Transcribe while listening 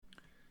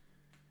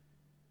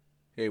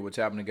Hey, what's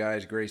happening,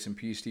 guys? Grace and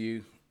peace to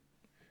you.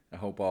 I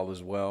hope all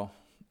is well.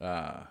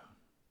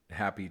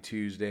 Happy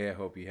Tuesday. I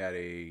hope you had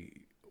a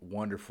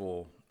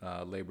wonderful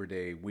Labor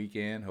Day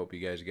weekend. Hope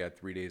you guys got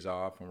 3 days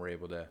off and were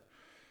able to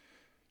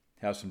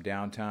have some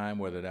downtime,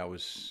 whether that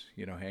was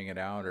hanging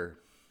out or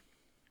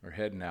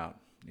heading out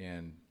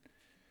and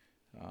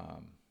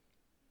um,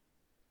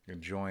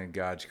 enjoying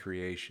God's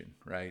creation,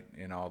 right?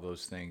 And all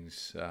those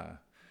things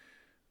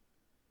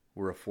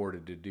we're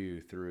afforded to do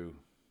through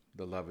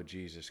the love of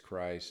Jesus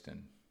Christ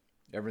and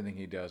everything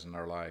He does in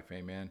our life.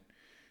 Amen.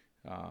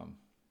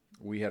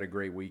 We had a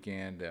great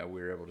weekend.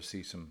 We were able to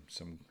see some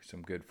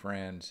good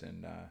friends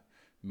and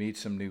meet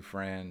some new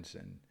friends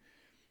and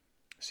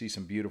see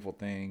some beautiful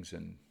things.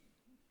 And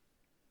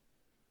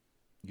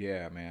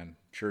yeah, man,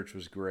 church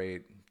was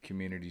great.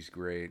 Community's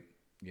great.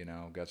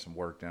 Got some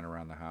work done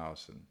around the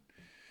house, and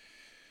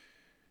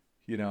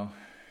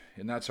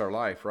that's our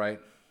life, right?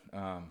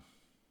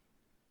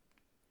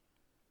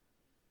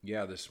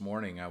 Yeah, this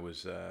morning I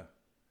was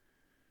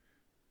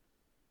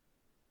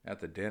at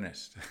the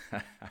dentist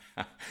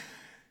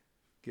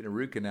getting a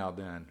root canal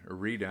done or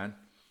redone,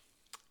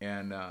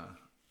 and I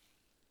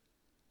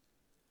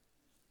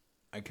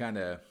kind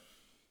of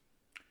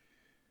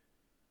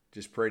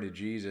just pray to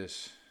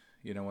Jesus.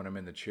 When I'm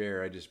in the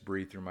chair, I just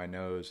breathe through my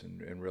nose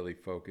and really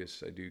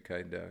focus. I do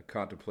kind of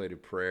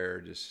contemplative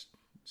prayer, just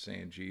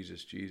saying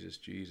Jesus, Jesus,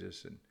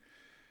 Jesus, and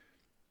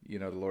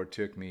the Lord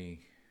took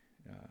me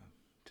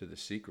to the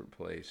secret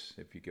place,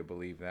 if you could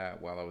believe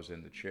that, while I was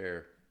in the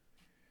chair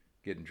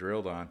getting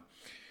drilled on,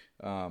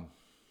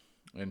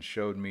 and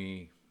showed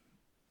me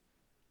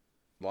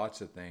lots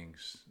of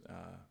things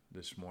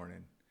this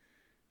morning.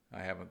 I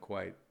haven't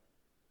quite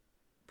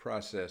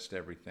processed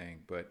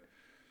everything, but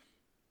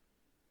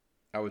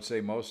I would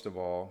say most of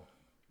all,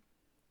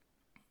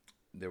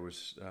 there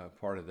was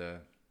part of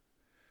the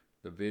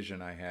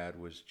vision I had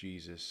was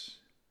Jesus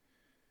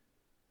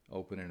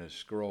opening a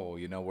scroll.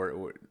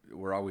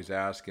 We're always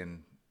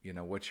asking,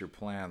 what's your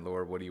plan,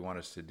 Lord? What do you want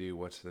us to do?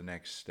 What's the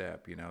next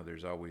step?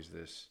 There's always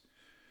this,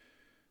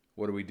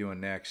 what are we doing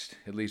next?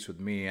 At least with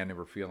me, I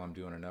never feel I'm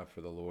doing enough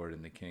for the Lord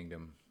in the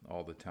kingdom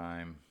all the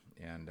time.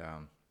 And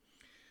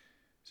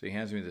so He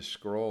hands me the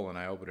scroll, and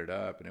I open it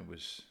up, and I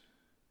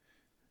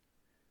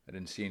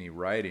didn't see any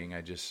writing.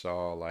 I just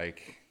saw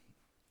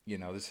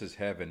this is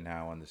heaven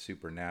now and the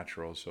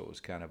supernatural. So it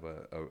was kind of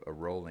a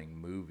rolling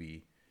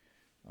movie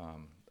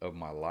of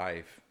my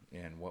life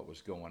and what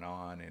was going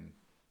on. And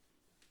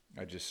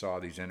I just saw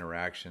these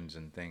interactions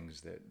and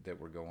things that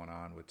were going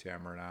on with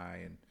Tamara and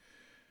I and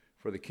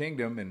for the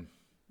kingdom. And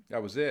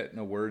that was it.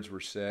 No words were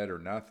said or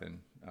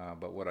nothing.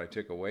 But what I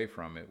took away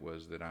from it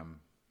was that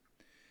I'm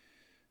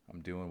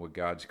doing what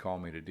God's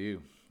called me to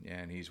do,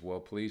 and He's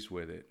well pleased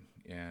with it.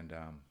 And,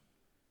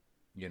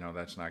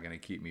 that's not going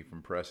to keep me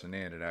from pressing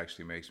in. It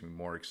actually makes me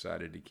more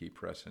excited to keep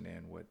pressing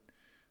in what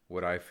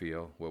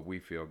we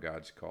feel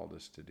God's called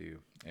us to do.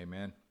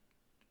 Amen.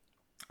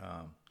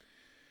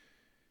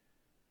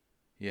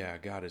 Yeah,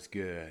 God is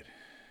good.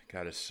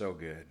 God is so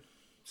good.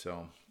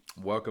 So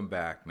welcome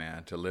back,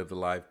 man, to Live the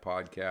Life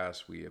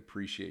podcast. We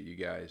appreciate you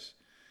guys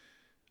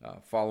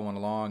following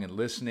along and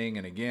listening.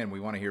 And again, we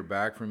want to hear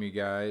back from you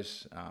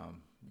guys.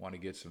 Want to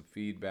get some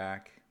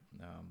feedback.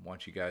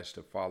 Want you guys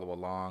to follow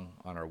along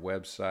on our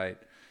website,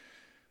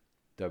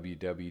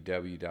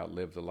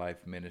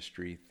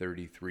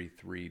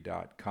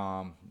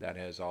 www.livethelifeministry333.com. That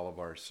has all of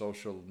our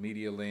social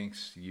media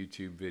links,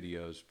 YouTube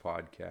videos,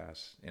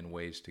 podcasts, and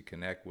ways to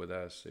connect with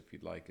us if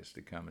you'd like us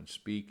to come and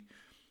speak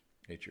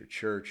at your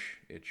church,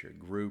 at your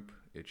group,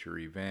 at your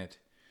event,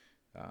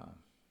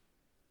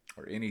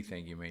 or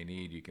anything you may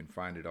need. You can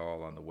find it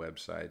all on the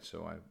website.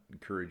 So I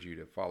encourage you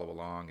to follow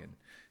along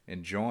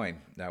and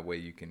join. That way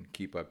you can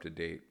keep up to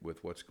date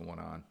with what's going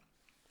on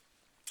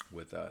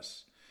with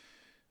us.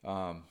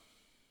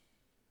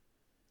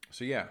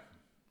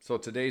 So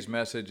today's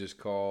message is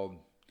called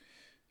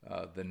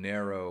The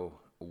Narrow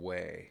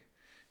Way.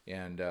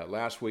 And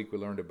last week we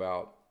learned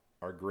about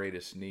our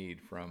greatest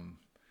need from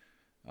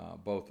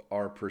both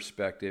our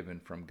perspective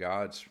and from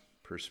God's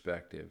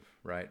perspective,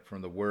 right?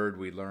 From the Word,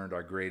 we learned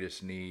our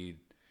greatest need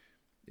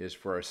is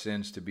for our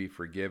sins to be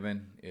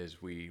forgiven,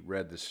 as we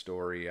read the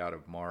story out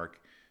of Mark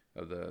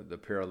of the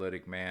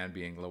paralytic man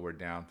being lowered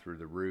down through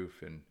the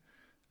roof. And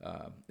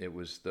it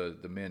was the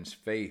men's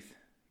faith,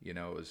 it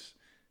was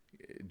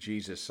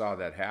Jesus saw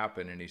that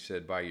happen, and He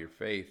said, by your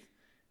faith,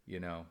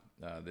 I'm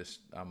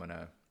going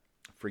to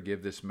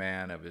forgive this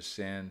man of his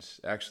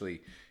sins.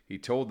 Actually, He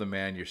told the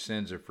man, your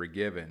sins are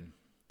forgiven.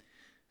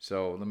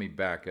 So let me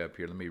back up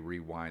here. Let me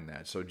rewind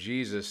that. So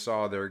Jesus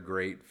saw their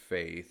great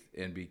faith,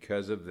 and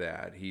because of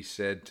that, He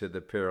said to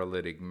the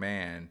paralytic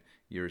man,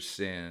 your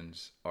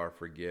sins are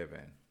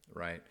forgiven,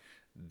 right?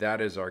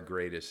 That is our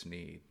greatest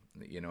need,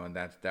 and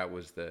that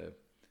was the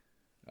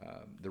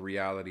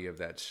reality of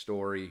that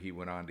story. He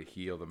went on to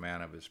heal the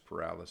man of his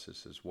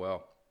paralysis as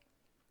well.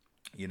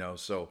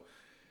 So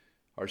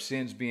our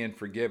sins being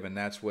forgiven,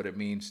 that's what it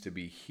means to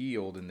be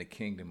healed in the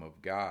kingdom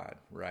of God,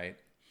 right?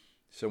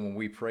 So when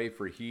we pray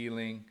for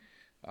healing,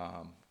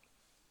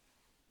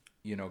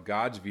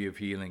 God's view of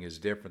healing is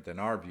different than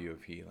our view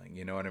of healing.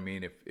 You know what I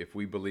mean? If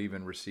we believe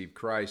and receive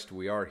Christ,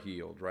 we are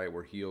healed, right?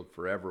 We're healed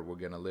forever. We're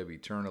going to live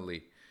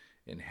eternally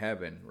in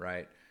heaven,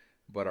 right?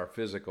 But our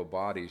physical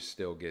bodies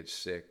still get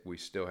sick. We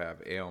still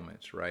have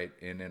ailments, right?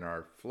 And in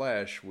our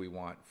flesh, we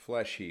want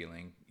flesh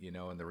healing,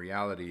 and the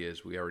reality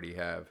is we already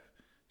have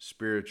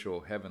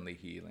spiritual heavenly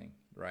healing,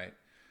 right?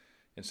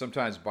 And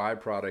sometimes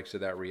byproducts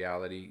of that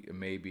reality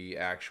may be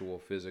actual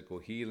physical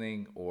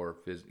healing or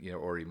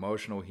or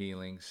emotional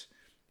healings,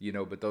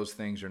 but those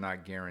things are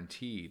not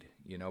guaranteed,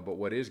 But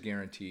what is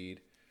guaranteed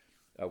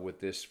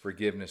with this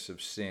forgiveness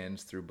of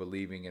sins through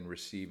believing and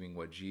receiving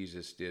what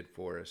Jesus did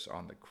for us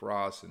on the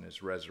cross and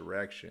his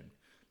resurrection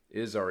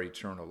is our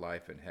eternal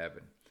life in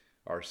heaven,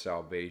 our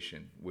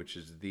salvation, which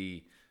is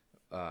the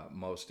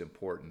most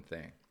important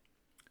thing.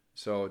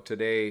 So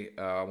today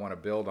I want to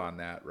build on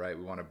that, right?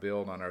 We want to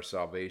build on our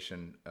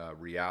salvation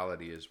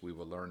reality as we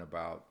will learn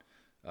about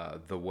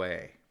the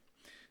way,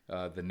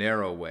 the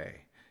narrow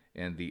way,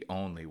 and the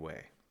only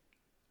way.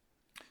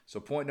 So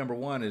point number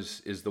one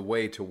is the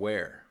way to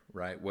where,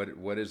 right?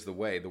 What is the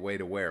way? The way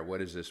to where?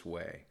 What is this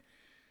way?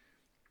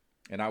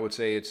 And I would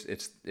say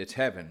it's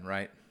heaven,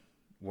 right?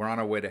 We're on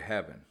our way to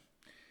heaven.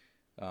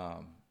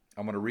 I'm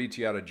going to read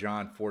to you out of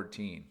John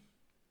 14.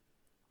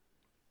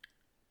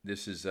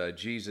 This is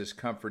Jesus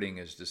comforting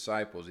his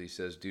disciples. He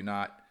says, "Do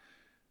not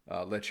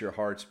let your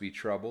hearts be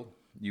troubled.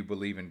 You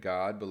believe in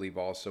God, believe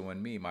also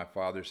in me. My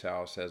Father's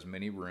house has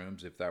many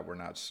rooms. If that were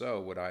not so,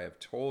 would I have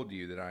told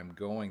you that I'm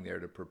going there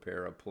to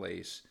prepare a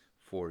place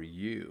for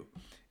you?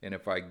 And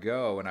if I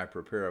go and I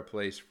prepare a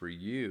place for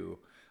you,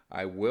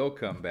 I will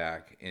come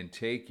back and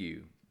take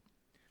you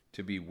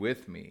to be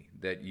with me,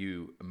 that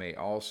you may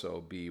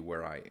also be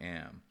where I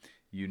am.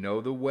 You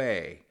know the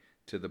way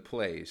to the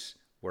place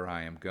where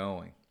I am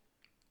going."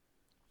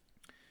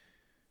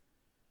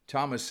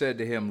 Thomas said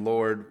to him,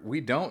 "Lord,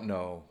 we don't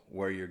know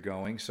where you're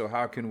going, so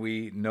how can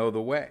we know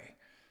the way?"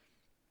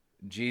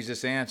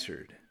 Jesus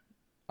answered,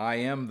 "I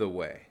am the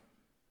way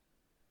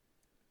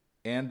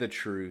and the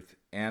truth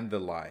and the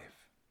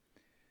life."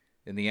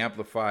 In the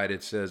Amplified,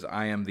 it says,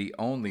 "I am the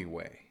only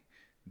way,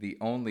 the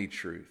only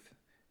truth,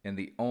 and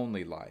the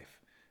only life.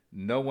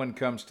 No one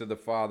comes to the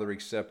Father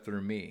except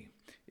through me.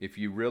 If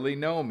you really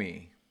know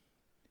me,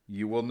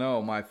 you will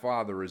know my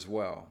Father as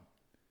well.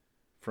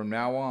 From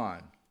now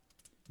on,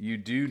 you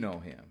do know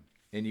him,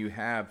 and you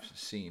have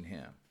seen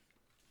him."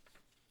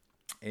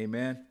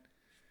 Amen?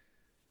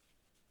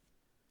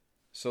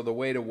 So the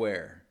way to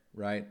where,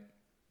 right?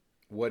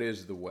 What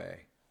is the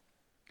way?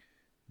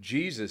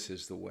 Jesus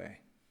is the way.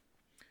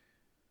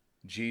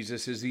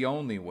 Jesus is the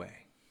only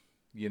way.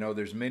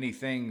 There's many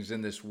things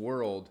in this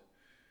world.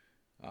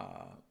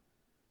 I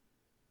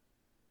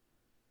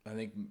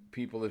think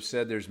people have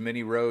said there's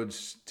many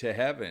roads to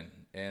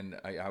heaven, and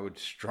I would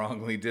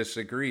strongly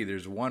disagree.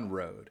 There's one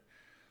road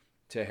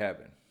to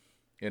heaven,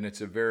 and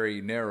it's a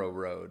very narrow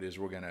road, as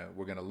we're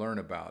gonna learn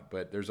about.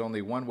 But there's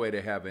only one way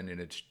to heaven,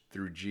 and it's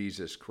through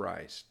Jesus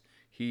Christ.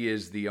 He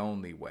is the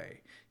only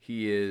way.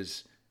 He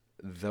is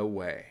the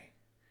way,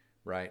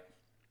 right?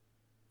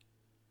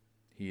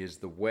 He is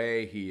the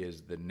way. He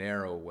is the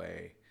narrow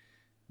way.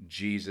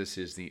 Jesus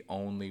is the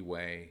only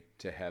way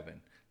to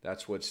heaven.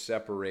 That's what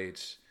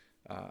separates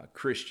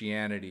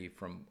Christianity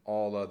from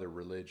all other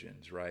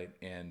religions, right?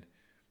 And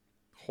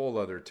whole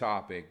other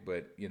topic,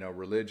 but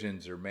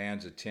religions are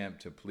man's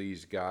attempt to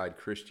please God.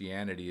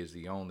 Christianity is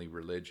the only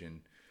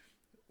religion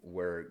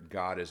where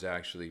God is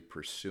actually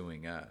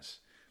pursuing us,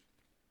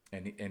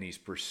 and he's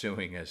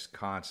pursuing us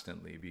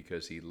constantly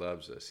because he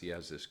loves us. He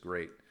has this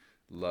great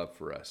love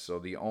for us. So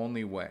the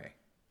only way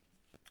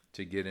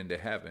to get into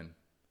heaven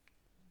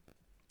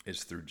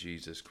is through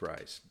Jesus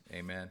Christ.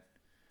 Amen.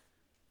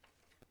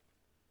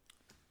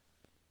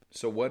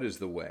 So what is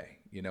the way?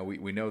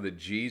 We know that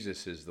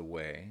Jesus is the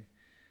way.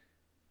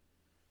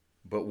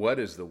 But what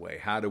is the way?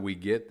 How do we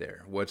get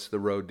there? What's the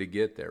road to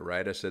get there,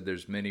 right? I said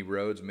there's many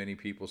roads. Many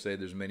people say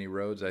there's many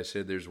roads. I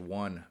said there's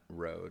one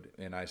road,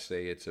 and I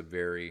say it's a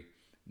very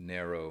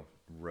narrow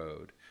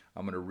road.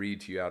 I'm going to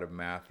read to you out of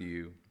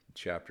Matthew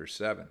chapter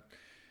 7.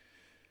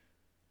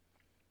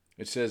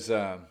 It says,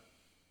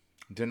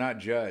 "Do not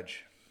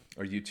judge,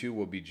 or you too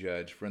will be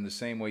judged. For in the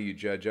same way you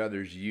judge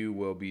others, you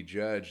will be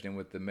judged, and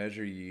with the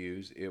measure you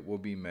use, it will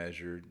be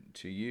measured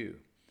to you."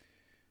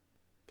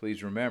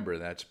 Please remember,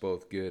 that's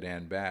both good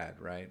and bad,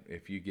 right?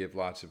 If you give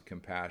lots of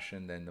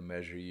compassion, then the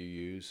measure you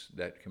use,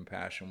 that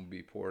compassion will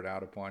be poured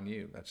out upon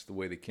you. That's the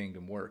way the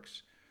kingdom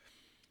works.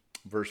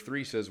 Verse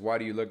 3 says, "Why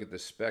do you look at the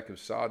speck of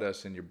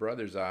sawdust in your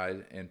brother's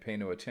eye and pay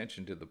no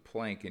attention to the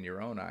plank in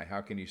your own eye?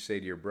 How can you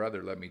say to your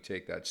brother, 'Let me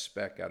take that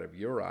speck out of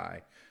your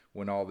eye,'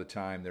 when all the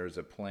time there is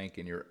a plank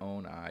in your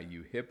own eye?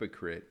 You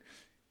hypocrite.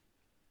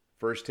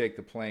 First take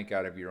the plank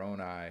out of your own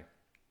eye,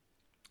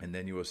 and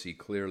then you will see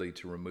clearly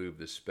to remove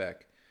the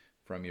speck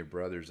from your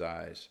brother's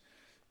eyes."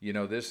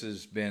 This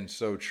has been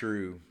so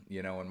true,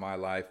 in my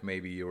life,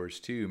 maybe yours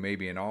too,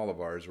 maybe in all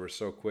of ours. We're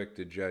so quick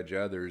to judge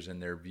others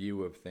and their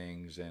view of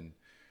things, and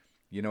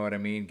You know what I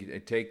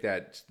mean? Take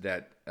that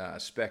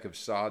speck of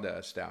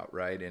sawdust out,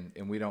 right?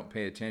 And we don't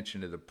pay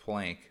attention to the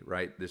plank,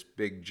 right? This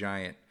big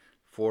giant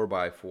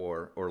 4x4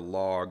 or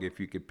log. If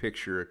you could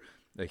picture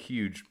a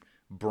huge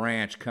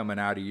branch coming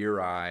out of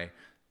your eye,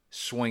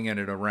 swinging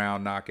it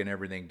around, knocking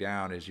everything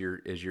down as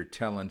you're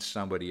telling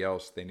somebody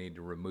else they need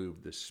to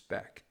remove the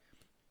speck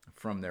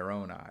from their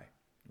own eye,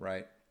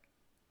 right?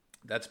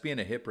 That's being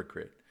a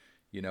hypocrite.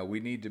 You know, we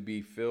need to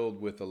be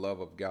filled with the love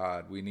of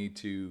God. We need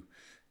to,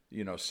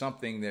 you know,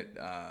 something that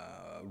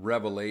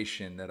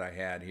revelation that I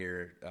had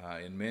here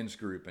in men's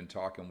group and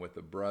talking with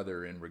a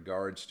brother in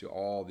regards to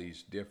all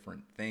these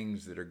different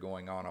things that are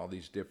going on, all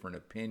these different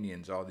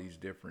opinions, all these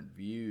different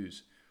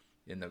views,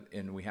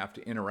 and we have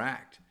to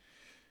interact,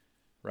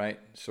 right?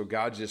 So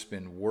God's just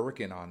been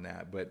working on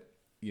that. But,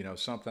 you know,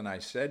 something I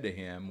said to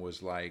him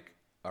was like,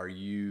 are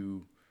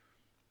you,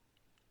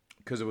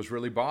 because it was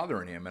really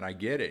bothering him, and I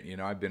get it. You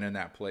know, I've been in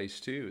that place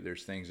too.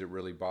 There's things that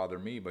really bother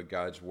me, but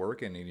God's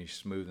working and he's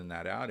smoothing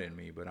that out in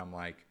me. But I'm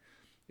like,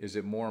 is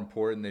it more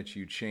important that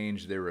you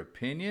change their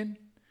opinion,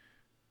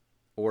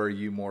 or are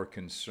you more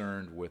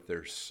concerned with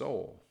their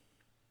soul?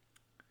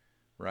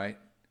 Right?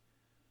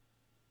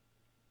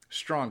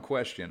 Strong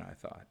question, I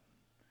thought.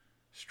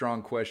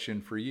 Strong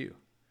question for you.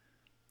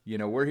 You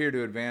know, we're here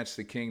to advance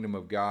the kingdom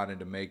of God and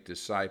to make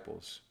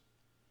disciples,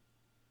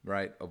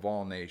 right, of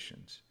all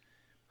nations.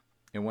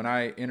 And when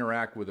I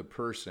interact with a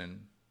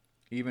person,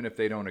 even if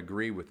they don't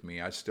agree with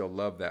me, I still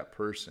love that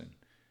person.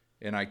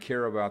 And I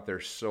care about their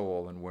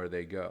soul and where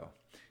they go.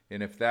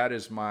 And if that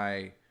is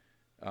my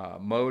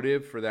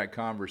motive for that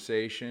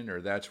conversation, or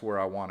that's where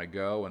I want to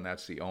go, and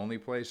that's the only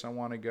place I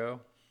want to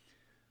go,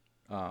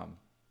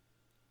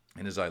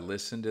 and as I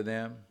listen to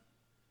them,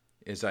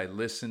 as I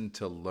listen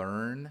to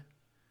learn,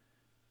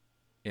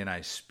 and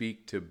I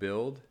speak to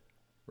build,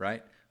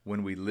 right?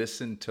 When we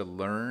listen to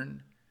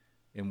learn,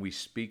 and we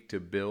speak to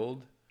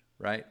build,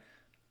 right?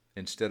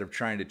 Instead of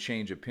trying to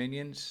change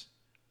opinions,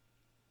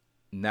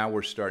 now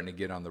we're starting to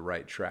get on the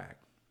right track.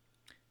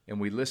 And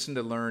we listen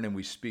to learn and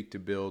we speak to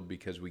build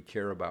because we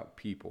care about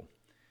people.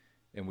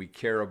 And we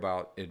care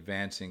about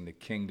advancing the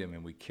kingdom,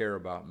 and we care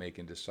about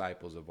making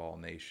disciples of all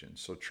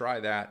nations. So try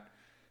that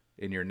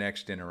in your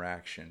next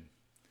interaction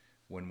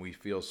when we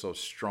feel so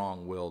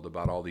strong-willed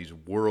about all these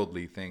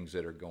worldly things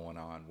that are going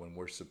on, when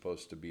we're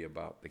supposed to be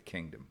about the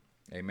kingdom.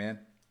 Amen?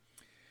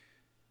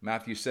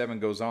 Matthew 7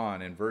 goes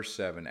on in verse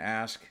 7,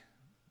 ask,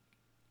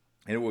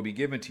 and it will be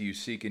given to you,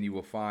 seek, and you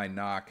will find,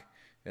 knock,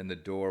 and the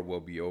door will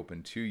be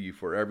opened to you.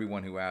 For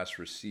everyone who asks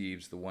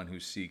receives, the one who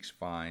seeks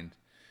finds,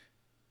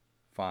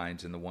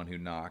 and the one who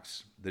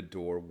knocks, the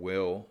door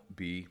will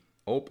be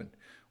opened.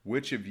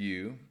 Which of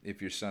you, if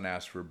your son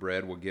asks for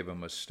bread, will give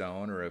him a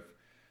stone, or if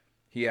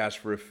he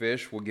asks for a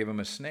fish, will give him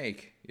a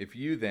snake? If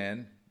you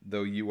then,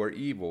 though you are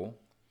evil,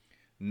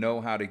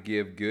 know how to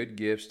give good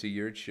gifts to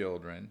your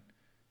children,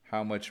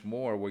 how much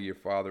more will your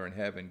Father in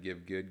heaven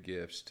give good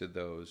gifts to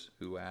those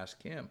who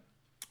ask him?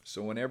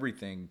 So in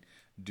everything,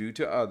 do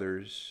to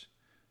others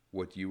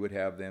what you would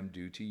have them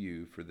do to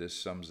you, for this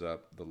sums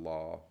up the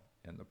law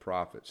and the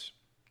prophets.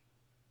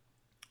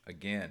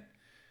 Again,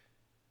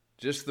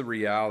 just the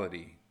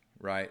reality,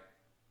 right?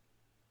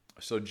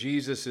 So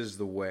Jesus is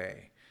the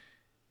way,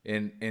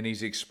 and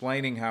he's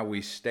explaining how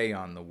we stay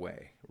on the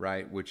way,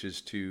 right? Which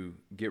is to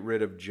get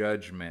rid of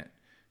judgment,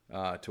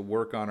 to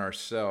work on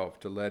ourselves,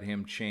 to let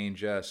him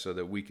change us so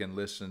that we can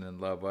listen and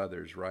love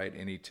others, right?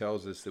 And he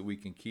tells us that we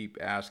can keep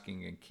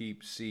asking and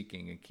keep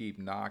seeking and keep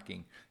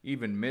knocking,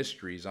 even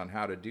mysteries on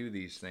how to do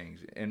these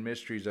things, and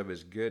mysteries of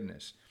his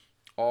goodness,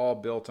 all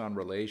built on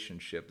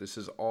relationship. This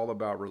is all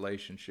about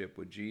relationship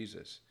with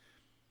Jesus.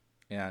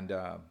 And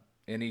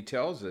he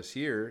tells us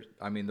here,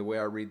 I mean, the way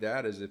I read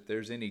that is, if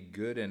there's any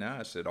good in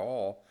us at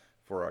all,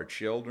 for our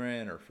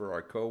children or for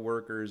our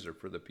coworkers or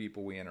for the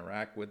people we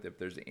interact with, if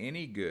there's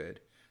any good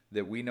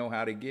that we know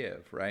how to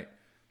give, right?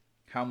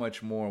 How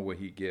much more will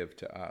he give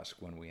to us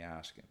when we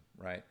ask him,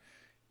 right?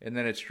 And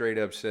then it straight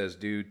up says,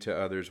 do to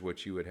others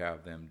what you would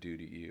have them do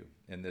to you.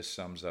 And this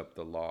sums up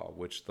the law,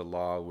 which the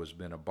law was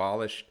been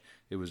abolished.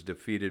 It was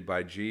defeated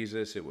by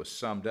Jesus. It was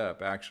summed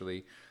up,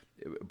 actually,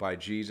 by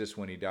Jesus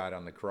when he died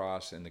on the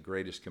cross. And the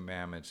greatest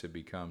commandments have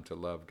become to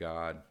love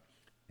God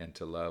and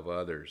to love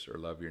others, or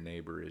love your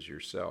neighbor as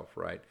yourself,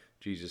 right?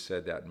 Jesus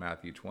said that in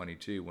Matthew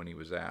 22 when he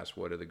was asked,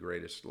 what are the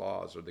greatest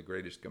laws or the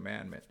greatest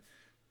commandment,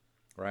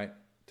 right?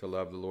 To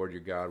love the Lord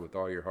your God with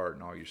all your heart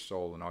and all your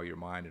soul and all your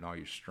mind and all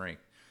your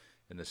strength.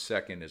 And the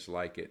second is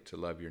like it, to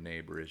love your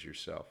neighbor as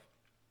yourself.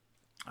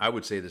 I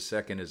would say the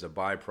second is a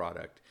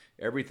byproduct.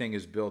 Everything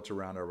is built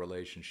around our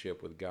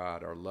relationship with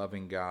God, our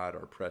loving God,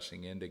 our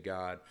pressing into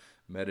God,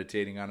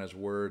 meditating on his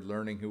word,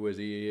 learning who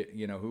he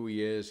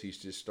is. He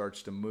just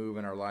starts to move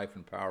in our life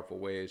in powerful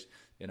ways.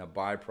 And a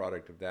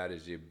byproduct of that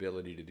is the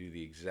ability to do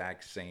the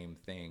exact same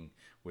thing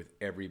with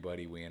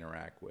everybody we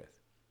interact with.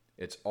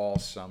 It's all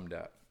summed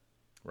up,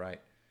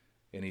 right?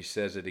 And he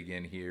says it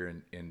again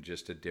here in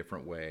just a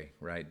different way,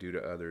 right? Do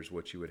to others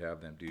what you would have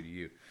them do to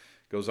you.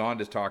 Goes on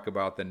to talk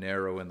about the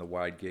narrow and the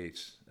wide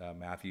gates.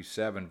 Matthew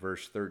 7,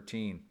 verse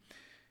 13.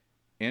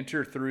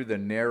 Enter through the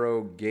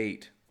narrow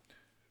gate,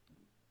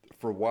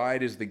 for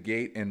wide is the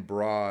gate and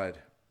broad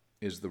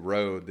is the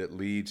road that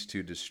leads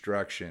to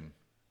destruction,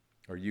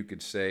 or you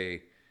could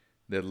say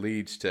that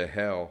leads to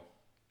hell,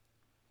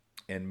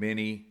 and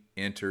many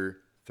enter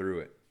through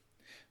it.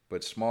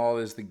 But small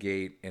is the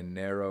gate and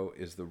narrow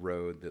is the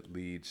road that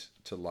leads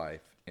to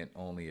life, and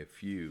only a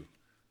few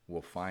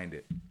will find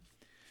it.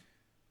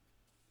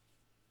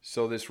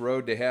 So this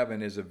road to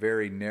heaven is a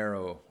very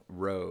narrow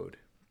road.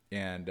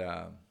 And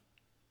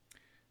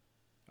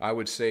I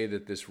would say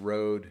that this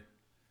road,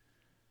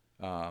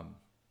 I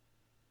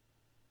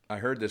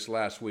heard this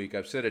last week.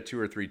 I've said it 2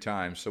 or 3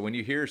 times. So when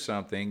you hear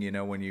something,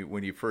 when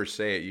you first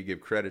say it, you give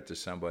credit to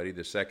somebody.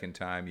 The second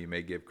time, you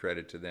may give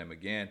credit to them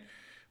again.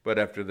 But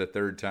after the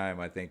third time,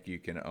 I think you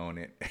can own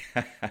it.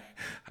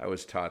 I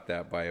was taught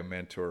that by a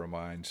mentor of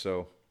mine.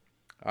 So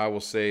I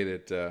will say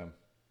that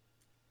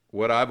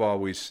what I've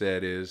always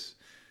said is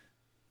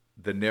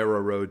the narrow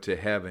road to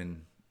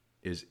heaven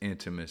is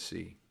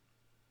intimacy.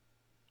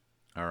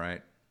 All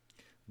right?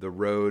 The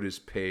road is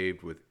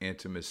paved with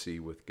intimacy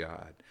with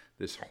God.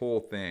 This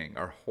whole thing,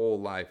 our whole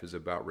life is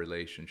about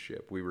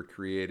relationship. We were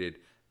created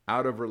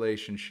out of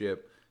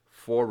relationship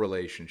for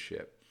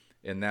relationship.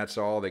 And that's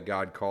all that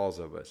God calls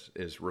of us,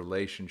 is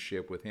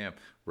relationship with Him,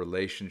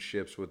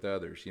 relationships with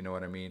others. You know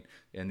what I mean?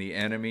 And the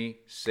enemy,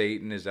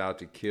 Satan, is out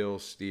to kill,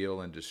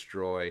 steal, and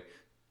destroy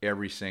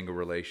every single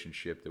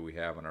relationship that we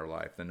have in our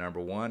life. The number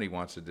one, he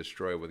wants to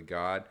destroy with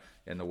God.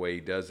 And the way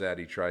he does that,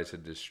 he tries to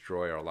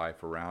destroy our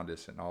life around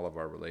us and all of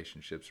our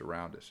relationships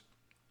around us.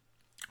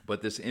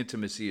 But this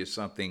intimacy is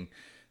something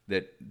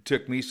that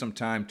took me some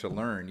time to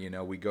learn.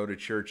 We go to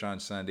church on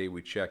Sunday,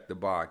 we check the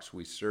box,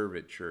 we serve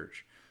at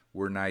church.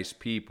 We're nice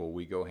people.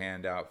 We go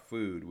hand out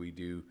food. We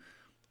do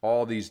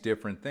all these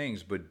different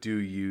things. But do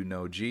you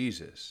know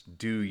Jesus?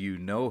 Do you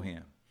know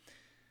Him?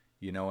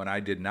 And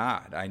I did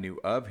not. I knew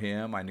of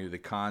Him. I knew the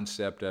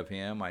concept of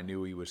Him. I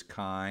knew He was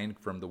kind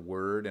from the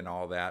Word and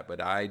all that.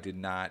 But I did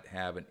not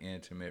have an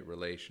intimate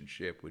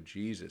relationship with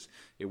Jesus.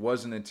 It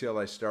wasn't until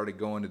I started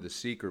going to the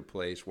secret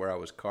place where I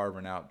was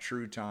carving out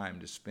true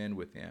time to spend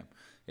with Him,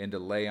 and to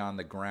lay on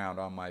the ground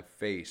on my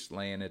face,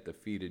 laying at the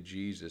feet of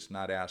Jesus,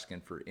 not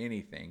asking for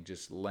anything,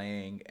 just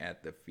laying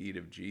at the feet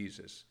of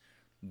Jesus,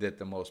 that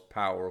the most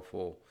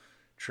powerful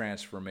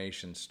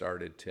transformation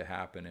started to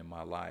happen in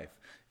my life.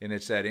 And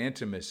it's that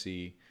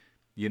intimacy.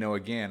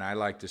 Again, I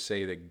like to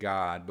say that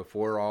God,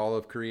 before all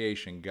of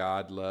creation,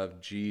 God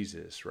loved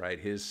Jesus, right?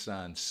 His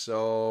Son,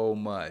 so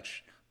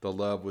much. The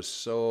love was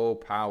so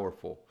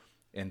powerful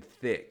and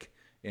thick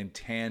and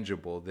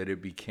tangible that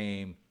it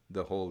became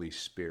the Holy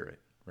Spirit.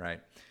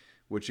 Right?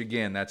 Which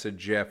again, that's a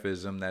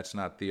Jeffism. That's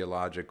not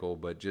theological,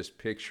 but just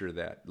picture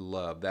that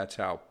love. That's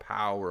how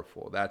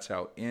powerful, that's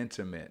how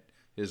intimate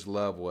His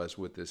love was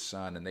with His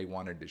Son, and they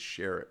wanted to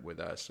share it with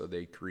us. So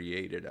they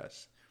created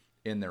us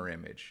in their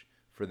image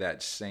for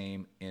that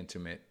same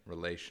intimate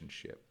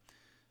relationship.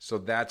 So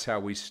that's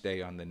how we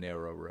stay on the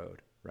narrow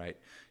road, right?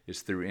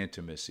 Is through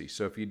intimacy.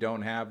 So if you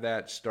don't have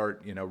that,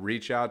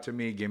 reach out to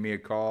me, give me a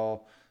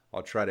call.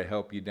 I'll try to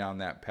help you down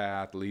that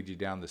path, lead you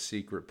down the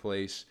secret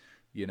place.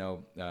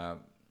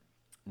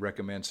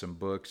 Recommend some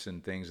books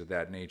and things of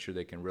that nature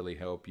that can really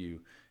help you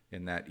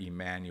in that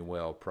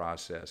Emmanuel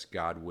process,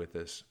 God with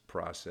us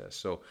process.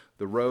 So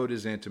the road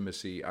is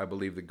intimacy. I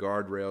believe the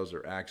guardrails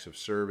are acts of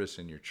service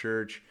in your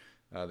church,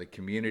 the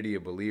community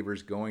of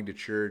believers going to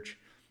church,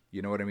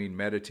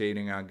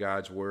 meditating on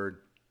God's Word.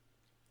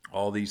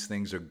 All these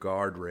things are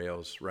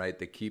guardrails, right,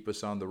 that keep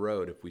us on the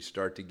road. If we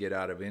start to get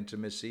out of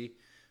intimacy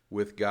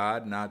with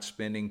God, not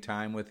spending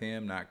time with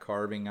Him, not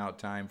carving out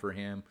time for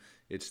Him,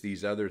 it's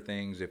these other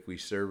things. If we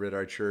serve at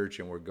our church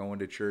and we're going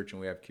to church and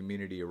we have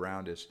community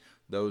around us,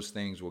 those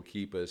things will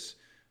keep us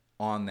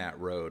on that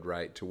road,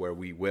 right, to where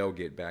we will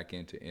get back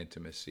into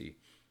intimacy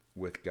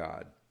with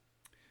God.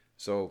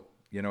 So,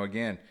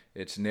 again,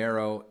 it's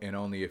narrow and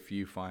only a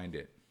few find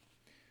it.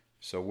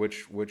 So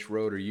which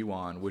road are you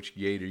on? Which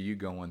gate are you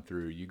going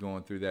through? You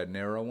going through that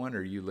narrow one,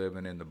 or are you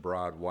living in the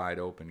broad, wide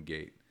open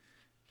gate?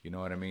 You know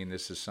what I mean?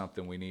 This is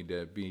something we need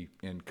to be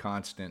in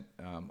constant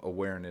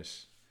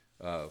awareness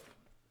of.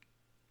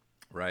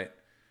 Right?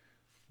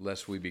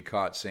 Lest we be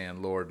caught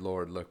saying, Lord,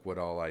 Lord, look what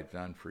all I've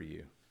done for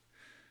you.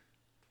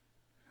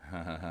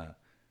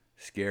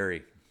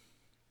 Scary.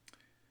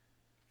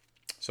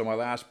 So my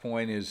last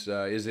point is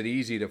it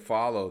easy to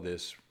follow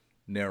this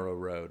narrow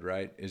road,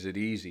 right? Is it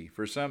easy?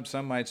 For some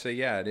might say,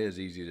 yeah, it is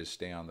easy to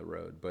stay on the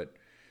road. But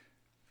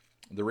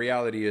the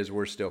reality is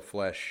we're still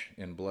flesh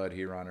and blood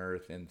here on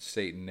earth, and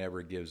Satan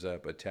never gives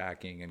up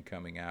attacking and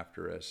coming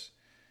after us.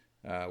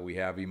 We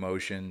have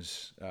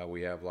emotions.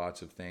 We have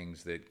lots of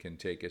things that can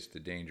take us to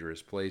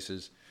dangerous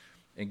places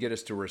and get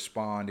us to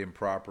respond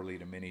improperly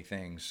to many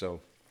things. So,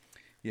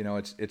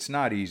 it's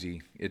not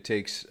easy. It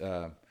takes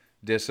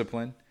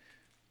discipline.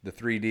 The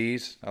 3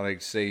 Ds, I like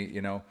to say,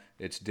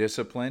 it's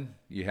discipline.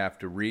 You have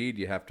to read.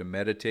 You have to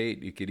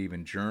meditate. You could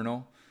even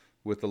journal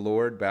with the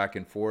Lord back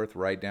and forth.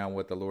 Write down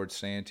what the Lord's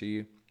saying to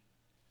you.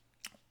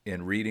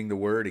 In reading the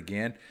Word,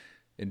 again,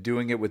 and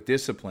doing it with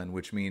discipline,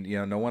 which means,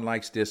 no one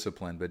likes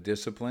discipline, but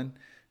discipline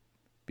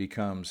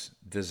becomes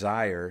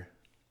desire,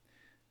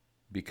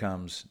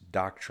 becomes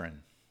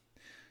doctrine.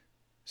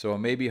 So it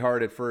may be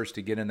hard at first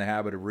to get in the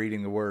habit of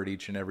reading the Word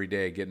each and every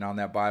day, getting on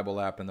that Bible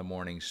app in the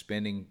morning,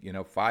 spending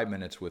 5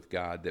 minutes with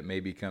God that may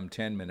become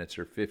 10 minutes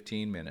or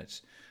 15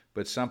 minutes.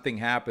 But something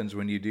happens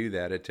when you do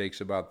that. It takes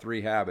about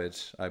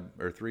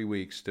 3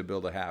 weeks to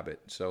build a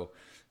habit. So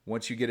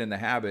once you get in the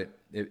habit,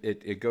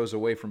 it goes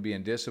away from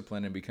being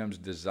discipline and becomes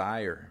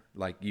desire.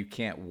 Like you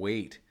can't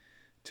wait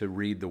to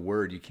read the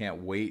Word. You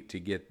can't wait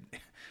to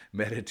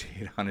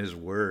meditate on His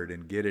Word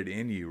and get it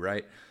in you,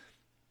 right?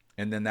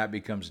 And then that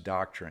becomes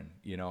doctrine.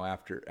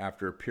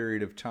 After a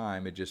period of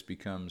time, it just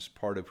becomes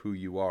part of who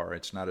you are.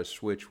 It's not a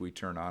switch we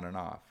turn on and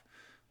off.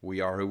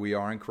 We are who we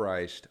are in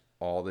Christ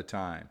all the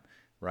time,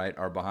 right?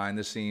 Our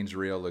behind-the-scenes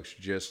reel looks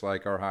just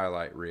like our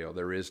highlight reel.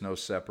 There is no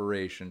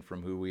separation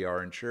from who we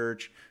are in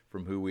church,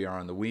 from who we are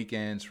on the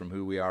weekends, from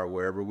who we are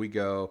wherever we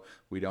go.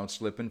 We don't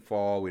slip and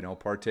fall. We don't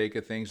partake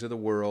of things of the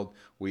world.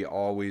 We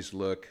always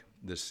look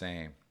the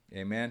same.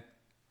 Amen?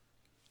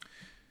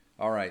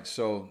 All right,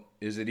 so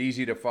is it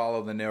easy to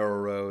follow the narrow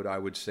road? I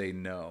would say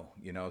no.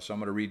 So I'm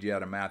going to read you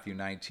out of Matthew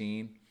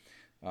 19.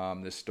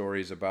 This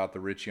story is about the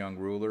rich young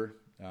ruler.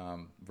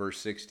 Verse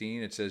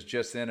 16, it says,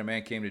 "Just then a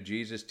man came to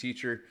Jesus,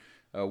 'Teacher,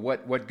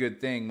 what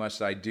good thing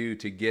must I do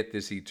to get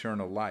this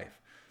eternal life?'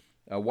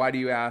 'Why do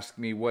you ask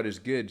me what is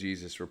good?'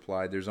 Jesus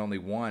replied. 'There's only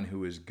one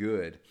who is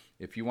good.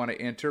 If you want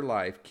to enter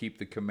life, keep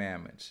the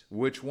commandments.'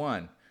 'Which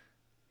one?'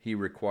 he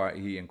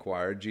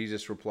inquired.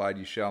 Jesus replied,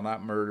 'You shall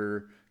not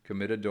murder,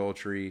 commit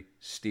adultery,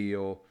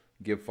 steal,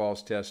 give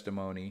false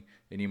testimony,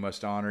 and you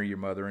must honor your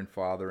mother and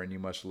father, and you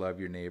must love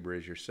your neighbor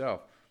as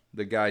yourself.'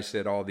 The guy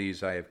said, 'All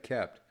these I have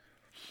kept.'"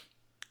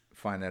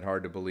 Find that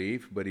hard to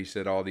believe, but he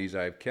said, "All these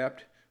I have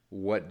kept.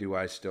 What do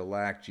I still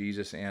lack?"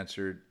 Jesus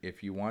answered,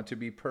 "If you want to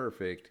be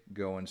perfect,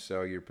 go and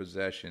sell your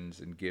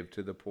possessions and give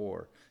to the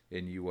poor,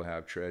 and you will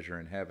have treasure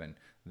in heaven.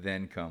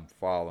 Then come,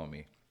 follow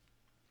me."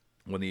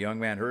 When the young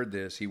man heard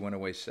this, he went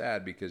away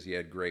sad because he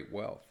had great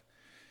wealth,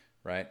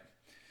 right?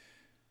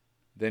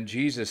 Then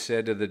Jesus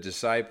said to the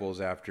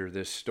disciples after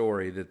this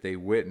story that they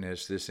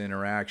witnessed, this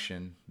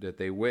interaction that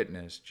they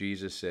witnessed,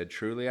 Jesus said,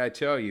 "Truly I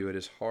tell you, it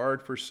is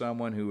hard for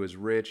someone who is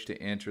rich to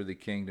enter the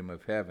kingdom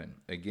of heaven.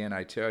 Again,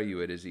 I tell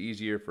you, it is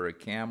easier for a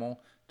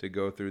camel to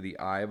go through the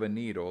eye of a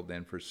needle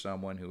than for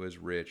someone who is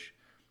rich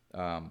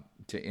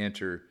to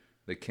enter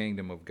the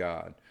kingdom of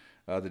God."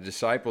 The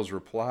disciples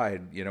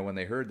replied, when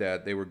they heard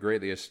that, they were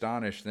greatly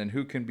astonished. "Then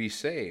who can be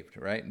saved?"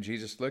 Right? And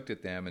Jesus looked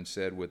at them and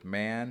said, "With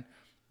man,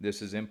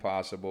 this is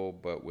impossible,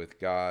 but with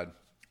God,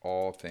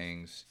 all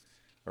things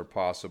are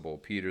possible."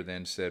 Peter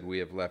then said, "We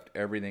have left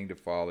everything to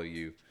follow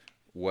you.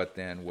 What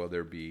then will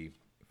there be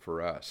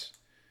for us?"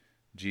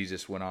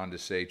 Jesus went on to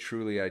say,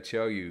 "Truly I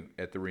tell you,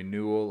 at the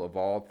renewal of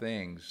all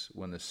things,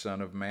 when the Son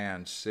of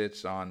Man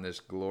sits on this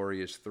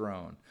glorious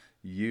throne,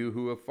 you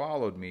who have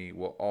followed me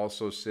will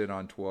also sit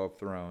on 12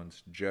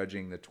 thrones,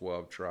 judging the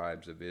 12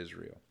 tribes of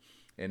Israel.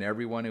 And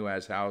everyone who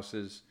has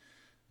houses,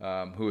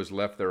 who has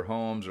left their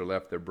homes or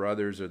left their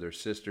brothers or their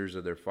sisters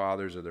or their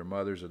fathers or their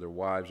mothers or their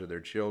wives or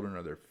their children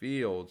or their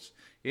fields,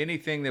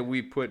 anything that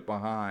we put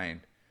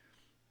behind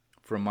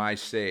for my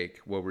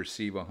sake will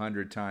receive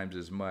 100 times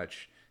as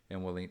much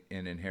and will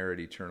inherit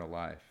eternal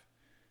life."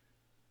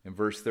 And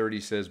verse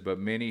 30 says, "But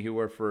many who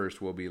are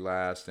first will be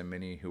last, and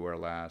many who are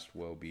last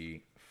will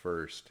be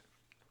first."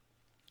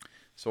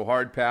 So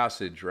hard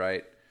passage,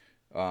 right?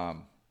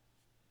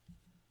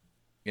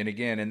 And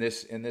again, in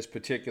this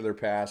particular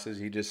passage,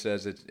 he just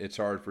says it's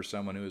hard for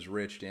someone who is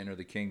rich to enter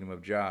the kingdom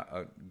of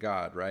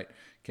God, right?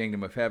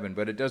 Kingdom of heaven.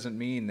 But it doesn't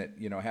mean that,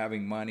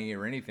 having money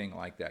or anything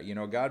like that.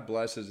 God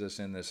blesses us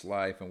in this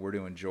life, and we're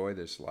to enjoy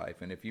this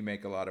life. And if you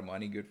make a lot of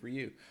money, good for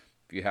you.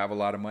 If you have a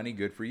lot of money,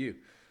 good for you.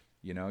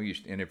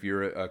 And if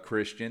you're a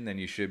Christian, then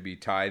you should be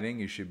tithing,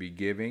 you should be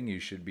giving, you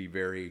should be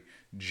very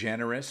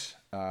generous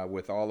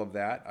with all of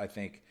that. I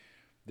think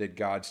that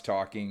God's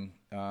talking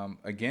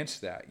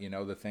against that,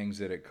 the things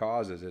that it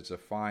causes. It's a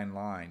fine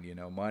line,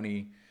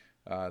 money.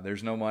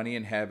 There's no money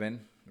in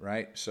heaven,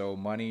 right? So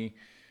money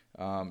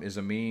is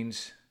a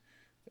means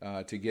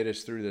to get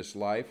us through this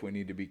life. We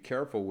need to be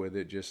careful with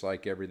it, just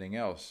like everything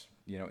else.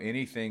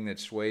 Anything that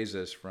sways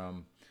us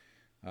from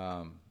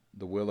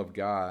the will of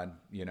God,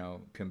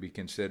 can be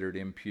considered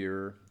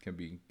impure, can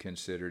be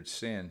considered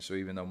sin. So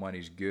even though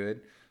money's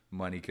good,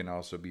 money can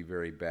also be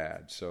very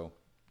bad. So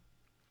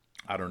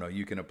I don't know,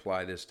 you can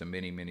apply this to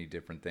many, many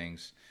different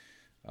things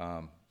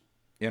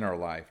in our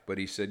life. But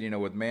he said,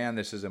 with man,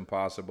 this is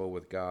impossible.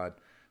 With God,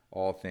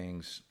 all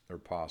things are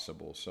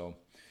possible. So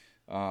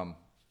God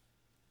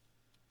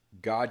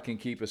can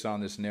keep us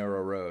on this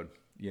narrow road.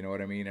 You know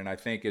what I mean? And I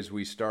think as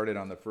we started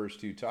on the first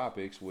two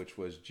topics, which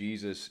was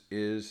Jesus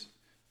is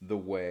the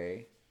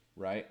way,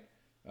 right?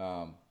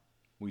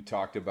 We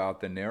talked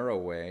about the narrow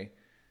way.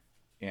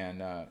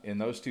 And in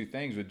those two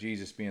things, with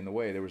Jesus being the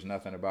way, there was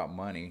nothing about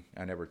money.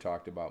 I never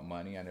talked about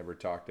money. I never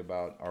talked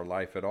about our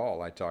life at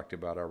all. I talked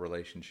about our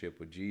relationship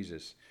with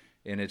Jesus.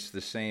 And it's the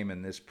same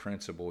in this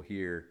principle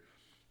here,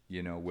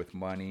 with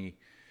money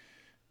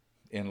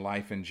in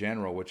life in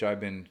general, which I've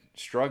been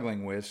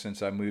struggling with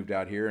since I moved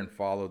out here and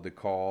followed the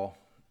call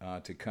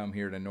to come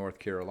here to North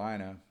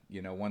Carolina.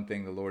 One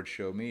thing the Lord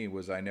showed me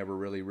was I never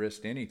really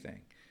risked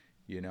anything.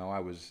 I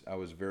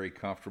was very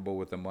comfortable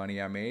with the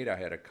money I made. I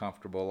had a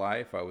comfortable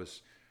life. I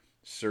was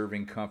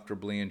serving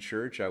comfortably in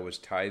church. I was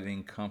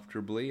tithing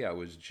comfortably. I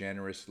was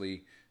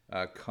generously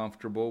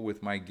comfortable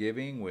with my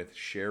giving, with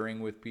sharing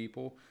with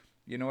people.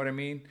 You know what I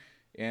mean?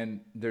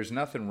 And there's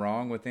nothing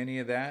wrong with any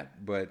of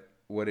that, but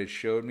what it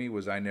showed me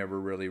was I never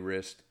really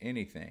risked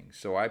anything.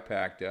 So I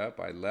packed up.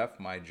 I left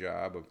my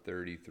job of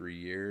 33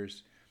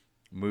 years,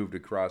 moved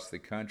across the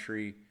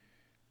country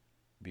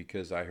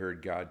because I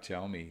heard God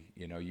tell me,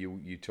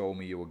 you told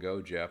me you will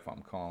go, Jeff.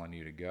 I'm calling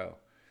you to go.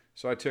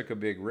 So I took a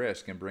big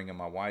risk in bringing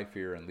my wife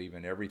here and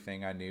leaving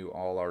everything I knew,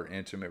 all our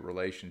intimate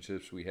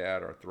relationships we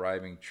had, our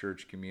thriving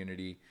church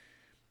community,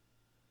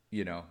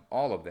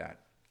 all of that,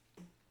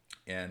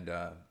 and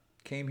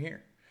came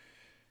here.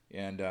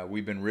 And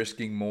we've been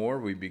risking more.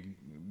 We've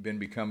been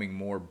becoming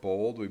more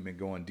bold. We've been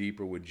going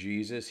deeper with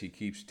Jesus. He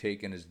keeps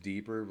taking us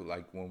deeper,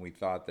 like when we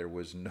thought there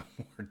was no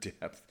more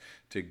depth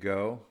to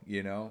go,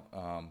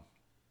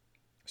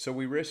 So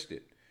we risked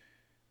it.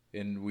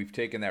 And we've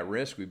taken that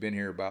risk. We've been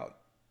here about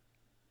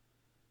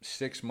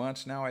 6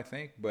 months now, I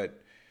think.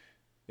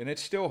 And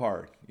it's still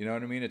hard. You know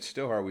what I mean? It's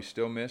still hard. We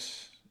still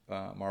miss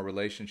our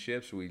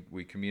relationships.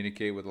 We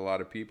communicate with a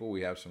lot of people.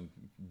 We have some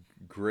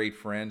great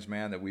friends,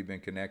 man, that we've been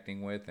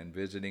connecting with and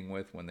visiting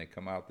with when they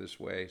come out this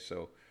way.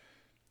 So,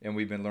 and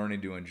we've been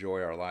learning to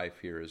enjoy our life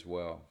here as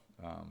well,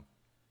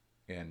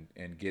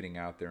 and getting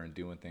out there and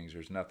doing things.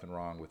 There's nothing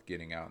wrong with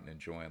getting out and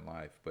enjoying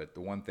life. But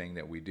the one thing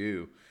that we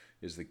do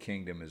is the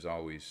kingdom is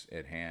always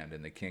at hand,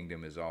 and the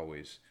kingdom is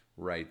always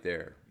right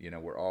there.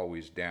 We're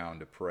always down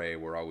to pray.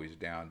 We're always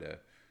down to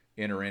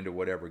enter into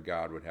whatever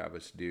God would have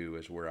us do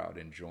as we're out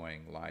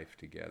enjoying life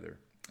together.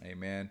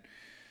 Amen.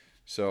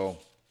 So,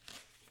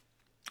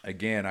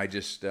 again,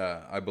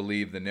 I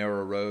believe the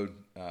narrow road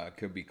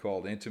could be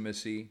called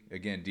intimacy.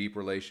 Again, deep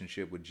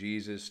relationship with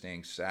Jesus,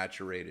 staying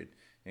saturated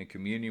in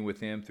communion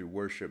with Him through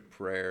worship,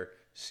 prayer,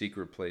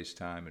 secret place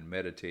time, and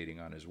meditating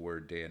on His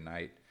Word day and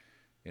night.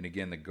 And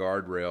again, the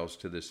guardrails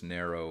to this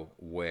narrow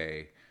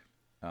way,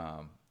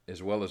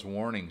 as well as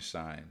warning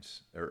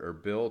signs, are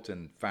built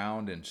and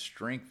found and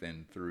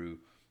strengthened through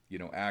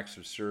acts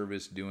of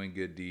service, doing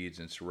good deeds,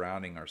 and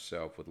surrounding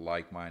ourselves with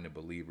like-minded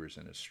believers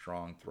in a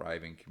strong,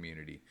 thriving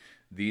community.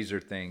 These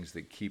are things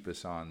that keep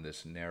us on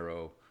this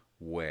narrow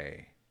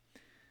way,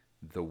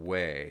 the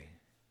way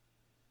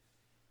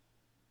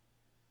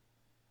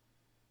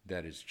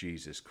that is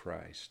Jesus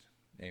Christ.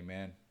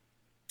 Amen.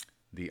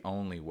 The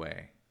only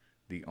way,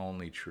 the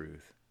only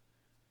truth,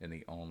 and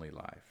the only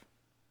life.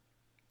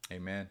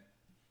 Amen.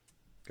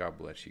 God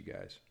bless you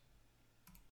guys.